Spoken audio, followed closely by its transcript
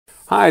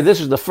Hi,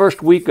 this is the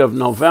first week of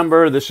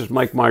November. This is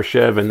Mike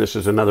Marshev, and this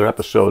is another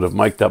episode of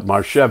Mic'd Up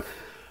Marshev.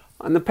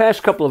 On the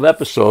past couple of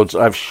episodes,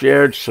 I've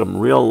shared some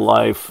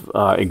real-life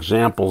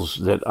examples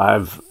that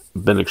I've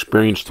been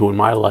experienced to in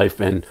my life,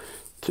 and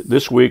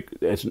this week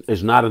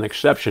is not an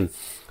exception.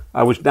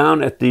 I was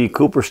down at the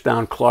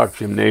Cooperstown Clark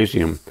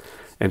Gymnasium,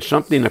 and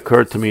something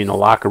occurred to me in the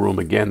locker room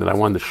again that I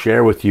wanted to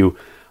share with you.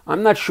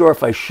 I'm not sure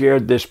if I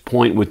shared this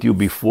point with you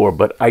before,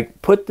 but I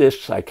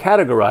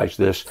categorized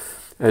this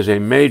as a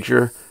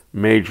major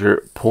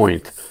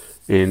point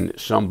in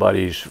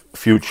somebody's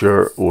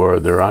future or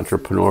their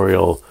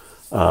entrepreneurial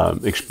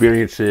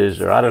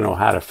experiences, or I don't know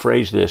how to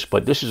phrase this,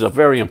 but this is a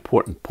very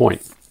important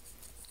point.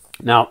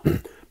 Now,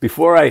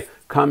 before I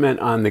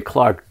comment on the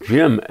Clark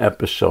Gym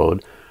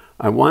episode,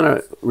 I want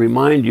to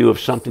remind you of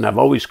something I've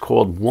always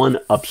called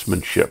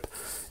one-upsmanship.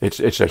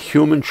 It's a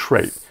human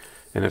trait,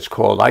 and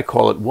I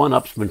call it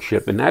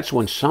one-upsmanship, and that's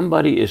when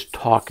somebody is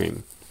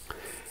talking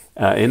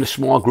in a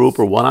small group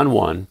or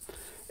one-on-one,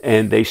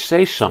 and they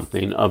say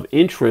something of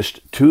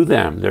interest to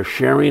them. They're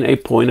sharing a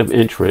point of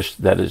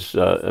interest that is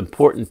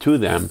important to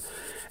them.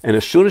 And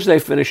as soon as they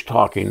finish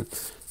talking,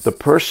 the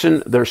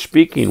person they're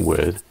speaking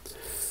with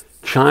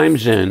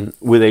chimes in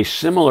with a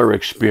similar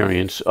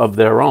experience of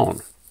their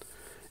own.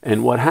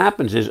 And what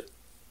happens is,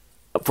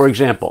 for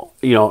example,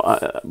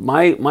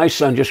 my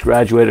son just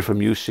graduated from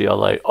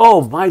UCLA.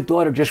 Oh, my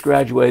daughter just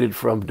graduated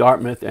from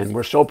Dartmouth, and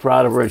we're so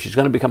proud of her, and she's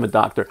going to become a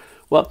doctor.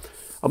 Well,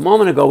 a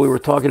moment ago, we were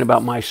talking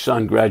about my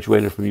son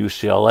graduating from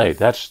UCLA.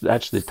 That's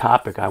the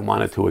topic I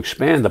wanted to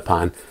expand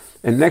upon.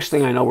 And next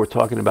thing I know, we're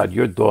talking about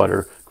your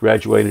daughter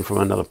graduating from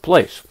another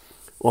place.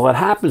 Well, it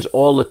happens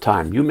all the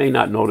time. You may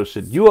not notice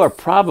it. You are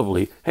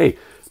probably,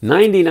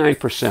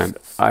 99%,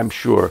 I'm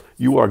sure,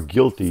 you are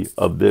guilty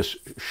of this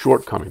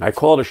shortcoming. I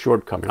call it a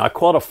shortcoming. I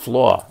call it a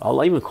flaw.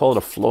 I'll even call it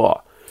a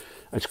flaw.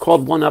 It's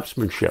called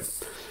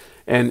one-upsmanship.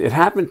 And it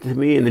happened to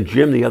me in the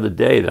gym the other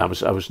day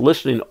that I was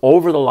listening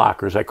over the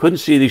lockers. I couldn't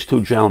see these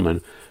two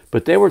gentlemen,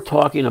 but they were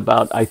talking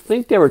about,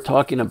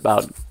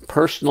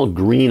 personal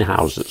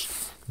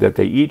greenhouses, that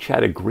they each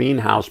had a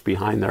greenhouse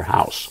behind their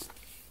house.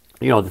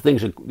 The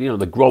things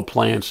that grow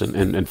plants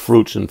and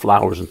fruits and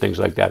flowers and things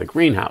like that, a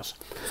greenhouse.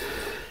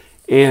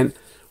 And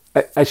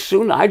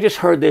I just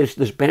heard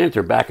this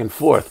banter back and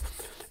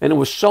forth, and it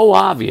was so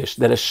obvious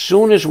that as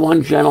soon as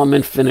one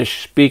gentleman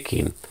finished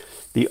speaking,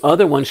 the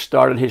other one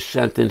started his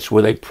sentence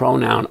with a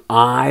pronoun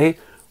I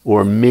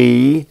or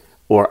me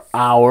or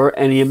our,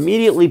 and he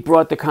immediately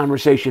brought the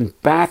conversation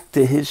back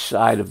to his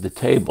side of the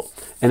table.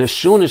 And as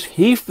soon as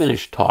he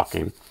finished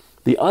talking,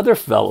 the other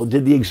fellow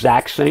did the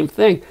exact same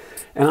thing.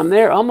 And I'm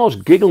there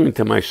almost giggling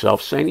to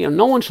myself, saying,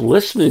 no one's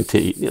listening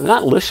they're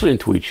not listening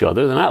to each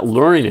other. They're not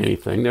learning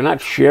anything. They're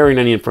not sharing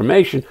any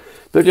information.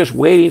 They're just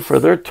waiting for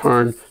their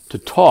turn to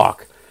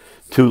talk,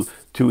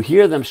 to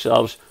hear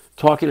themselves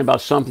talking about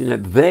something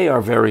that they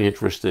are very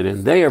interested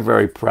in, they are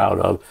very proud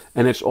of,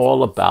 and it's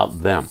all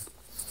about them.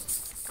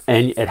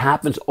 And it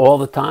happens all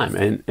the time.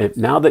 And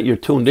now that you're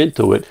tuned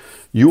into it,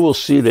 you will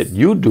see that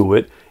you do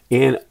it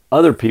and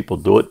other people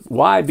do it.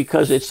 Why?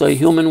 Because it's a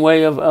human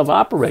way of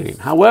operating.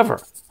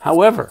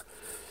 However,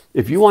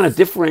 if you want to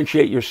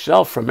differentiate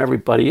yourself from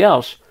everybody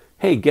else,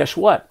 hey, guess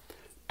what?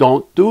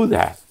 Don't do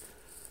that.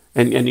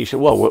 And you say,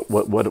 well,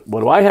 what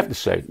do I have to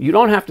say? You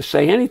don't have to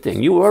say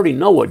anything. You already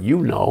know what you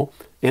know.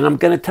 And I'm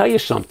going to tell you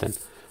something.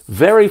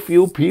 Very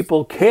few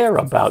people care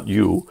about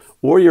you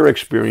or your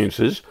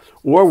experiences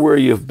or where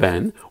you've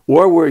been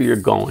or where you're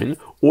going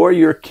or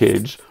your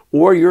kids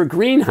or your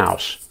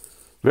greenhouse.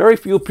 Very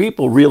few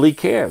people really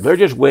care. They're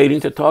just waiting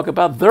to talk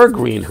about their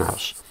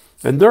greenhouse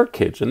and their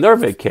kids and their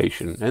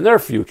vacation and their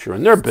future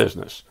and their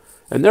business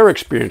and their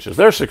experiences,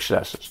 their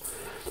successes.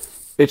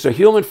 It's a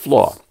human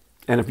flaw.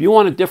 And if you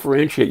want to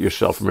differentiate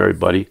yourself from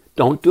everybody,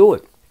 don't do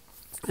it.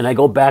 And I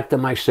go back to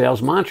my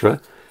sales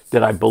mantra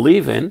that I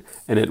believe in,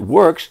 and it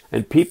works,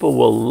 and people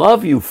will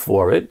love you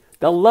for it.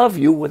 They'll love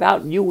you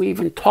without you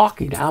even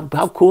talking.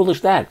 How cool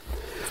is that?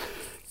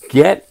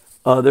 Get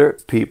other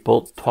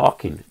people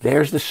talking.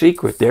 There's the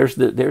secret. There's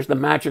the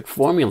magic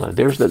formula.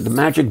 There's the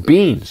magic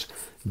beans.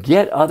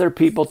 Get other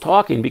people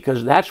talking,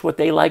 because that's what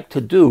they like to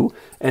do,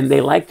 and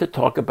they like to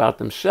talk about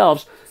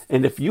themselves.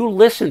 And if you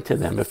listen to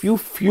them, if you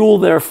fuel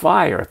their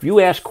fire, if you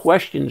ask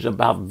questions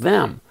about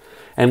them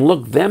and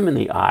look them in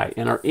the eye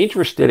and are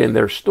interested in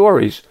their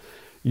stories,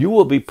 you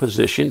will be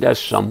positioned as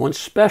someone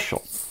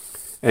special.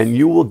 And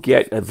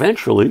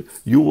eventually,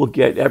 you will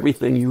get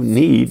everything you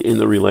need in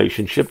the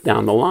relationship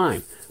down the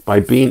line by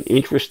being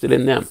interested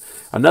in them.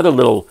 Another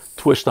little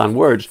twist on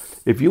words,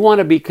 if you want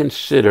to be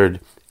considered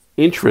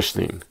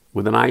interesting,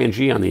 with an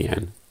ing on the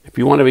end, if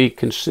you want to be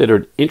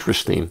considered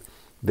interesting,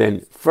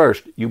 then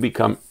first you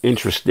become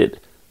interested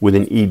with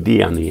an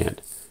ed on the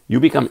end. You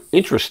become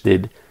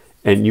interested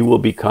and you will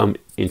become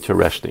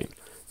interesting.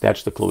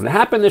 That's the clue. And it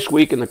happened this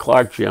week in the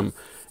Clark Gym,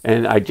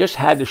 and I just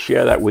had to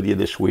share that with you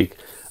this week.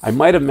 I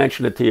might have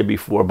mentioned it to you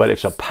before, but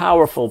it's a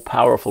powerful,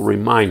 powerful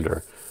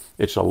reminder.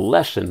 It's a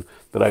lesson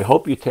that I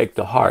hope you take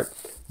to heart.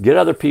 Get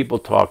other people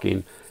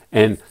talking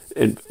And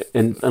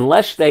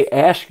unless they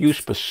ask you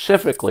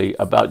specifically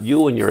about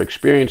you and your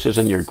experiences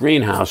in your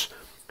greenhouse,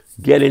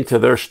 get into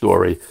their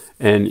story,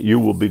 and you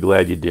will be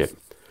glad you did.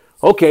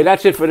 Okay,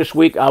 that's it for this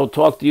week. I will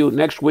talk to you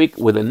next week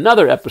with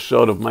another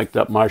episode of Mic'd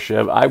Up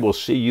Marshev. I will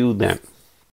see you then.